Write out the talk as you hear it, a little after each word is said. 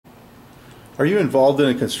Are you involved in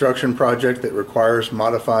a construction project that requires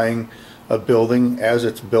modifying a building as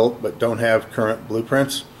it's built but don't have current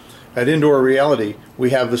blueprints? At Indoor Reality,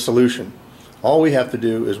 we have the solution. All we have to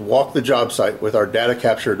do is walk the job site with our data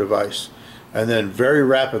capture device, and then very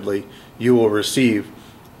rapidly you will receive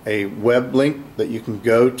a web link that you can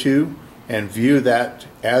go to and view that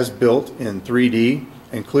as built in 3D,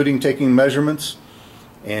 including taking measurements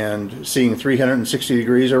and seeing 360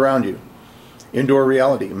 degrees around you. Indoor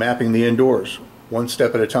Reality, mapping the indoors, one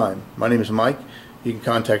step at a time. My name is Mike. You can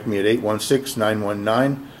contact me at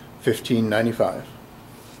 816-919-1595.